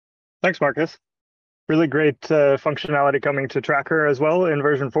Thanks, Marcus. Really great functionality coming to Tracker as well in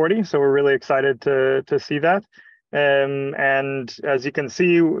version 40. So we're really excited to see that. And as you can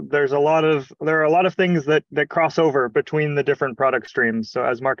see, there are a lot of things that cross over between the different product streams. So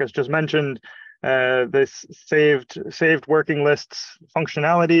as Marcus just mentioned, this saved working lists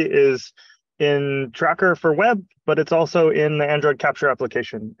functionality is in Tracker for web, but it's also in the Android Capture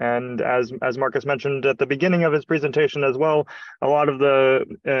application. And as Marcus mentioned at the beginning of his presentation as well, a lot of the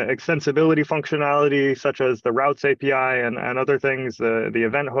extensibility functionality, such as the routes API and other things, the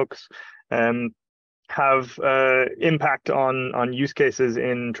event hooks, have impact on use cases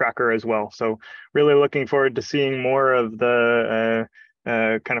in Tracker as well. So really looking forward to seeing more of the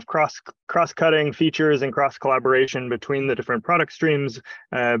kind of cross-cutting features and cross-collaboration between the different product streams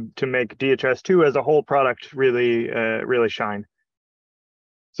to make DHIS2 as a whole product really shine.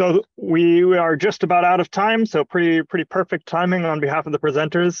 So we are just about out of time, so pretty perfect timing on behalf of the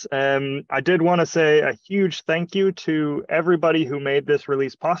presenters. I did want to say a huge thank you to everybody who made this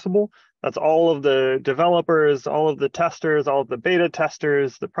release possible. That's all of the developers, all of the testers, all of the beta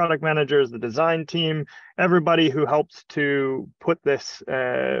testers, the product managers, the design team, everybody who helped to put this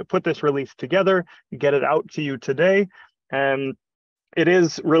release together, get it out to you today. It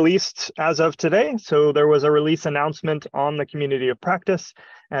is released as of today, so there was a release announcement on the community of practice.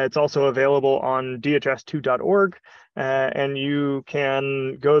 It's also available on DHIS2.org, and you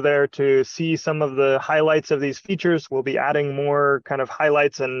can go there to see some of the highlights of these features. We'll be adding more kind of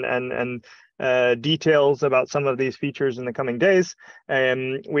highlights and details about some of these features in the coming days.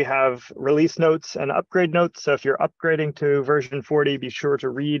 We have release notes and upgrade notes. So if you're upgrading to version 40, be sure to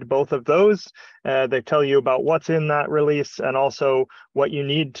read both of those. They tell you about what's in that release and also what you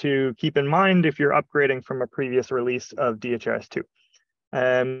need to keep in mind if you're upgrading from a previous release of DHIS2.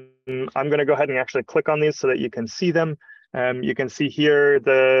 I'm going to go ahead and actually click on these so that you can see them. You can see here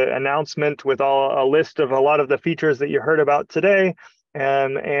the announcement with a list of a lot of the features that you heard about today.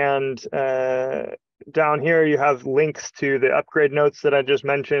 And down here, you have links to the upgrade notes that I just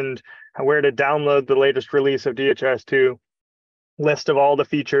mentioned, where to download the latest release of DHIS2, list of all the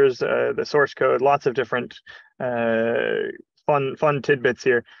features, the source code, lots of different fun tidbits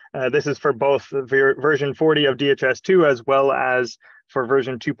here. This is for both version 40 of DHIS2 as well as for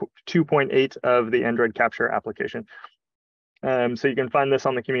version 2.8 of the Android Capture application. So you can find this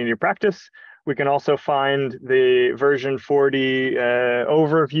on the community of practice. We can also find the version 40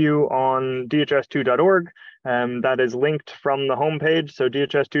 overview on DHIS2.org. That is linked from the homepage, so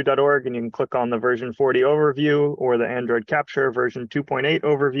DHIS2.org, and you can click on the version 40 overview or the Android Capture version 2.8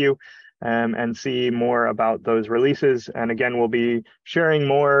 overview and see more about those releases. And again, we'll be sharing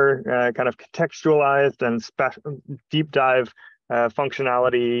more kind of contextualized and deep dive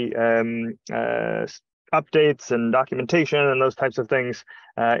functionality updates and documentation and those types of things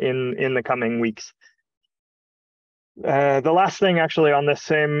in the coming weeks. The last thing actually on this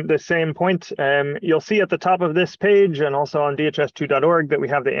same point, you'll see at the top of this page and also on DHIS2.org that we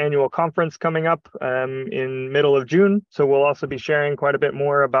have the annual conference coming up in middle of June. So we'll also be sharing quite a bit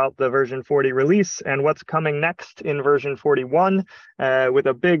more about the version 40 release and what's coming next in version 41 with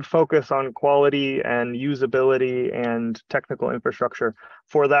a big focus on quality and usability and technical infrastructure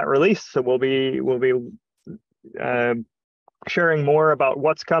for that release. So we'll be sharing more about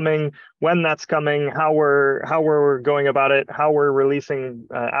what's coming, when that's coming, how we're going about it, how we're releasing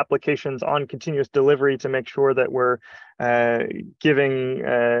applications on continuous delivery to make sure that we're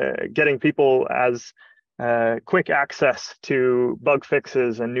getting people as quick access to bug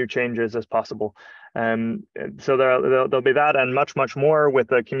fixes and new changes as possible. So there'll be that and much more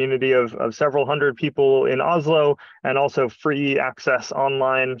with a community of several hundred people in Oslo, and also free access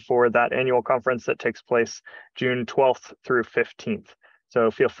online for that annual conference that takes place June 12th through 15th.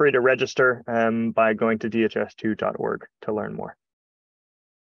 So feel free to register by going to dhis2.org to learn more.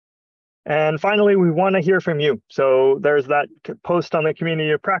 And finally, we want to hear from you. So there's that post on the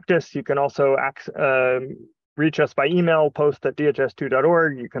community of practice. You can also reach us by email, post at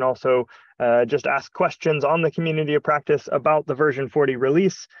dhis2.org. You can also just ask questions on the community of practice about the version 40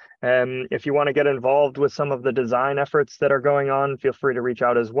 release. If you want to get involved with some of the design efforts that are going on, feel free to reach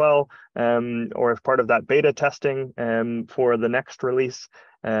out as well, or as part of that beta testing for the next release.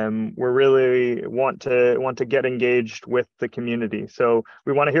 We really want to get engaged with the community. So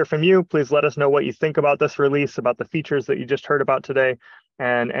we want to hear from you. Please let us know what you think about this release, about the features that you just heard about today,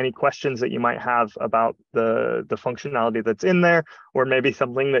 and any questions that you might have about the functionality that's in there, or maybe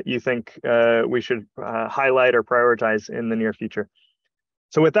something that you think we should highlight or prioritize in the near future.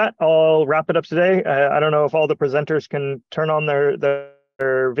 So with that, I'll wrap it up today. I don't know if all the presenters can turn on their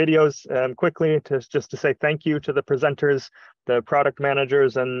videos quickly just to say thank you to the presenters, the product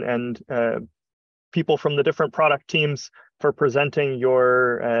managers, and people from the different product teams for presenting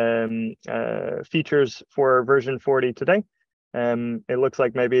your features for version 40 today. It looks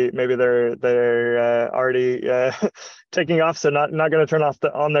like maybe they're already taking off, so not going to turn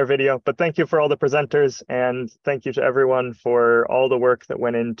on their video. But thank you for all the presenters, and thank you to everyone for all the work that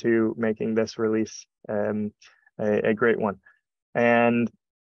went into making this release a great one. And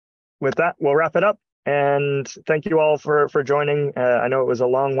with that, we'll wrap it up. And thank you all for joining. I know it was a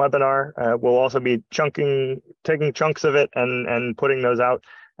long webinar. We'll also be taking chunks of it and putting those out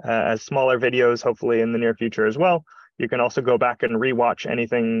as smaller videos, hopefully in the near future as well. You can also go back and rewatch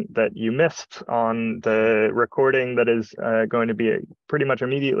anything that you missed on the recording that is going to be pretty much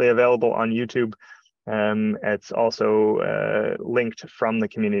immediately available on YouTube. It's also linked from the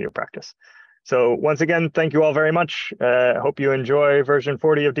community of practice. So once again, thank you all very much. I hope you enjoy version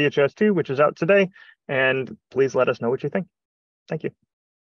 40 of DHIS2, which is out today. And please let us know what you think. Thank you.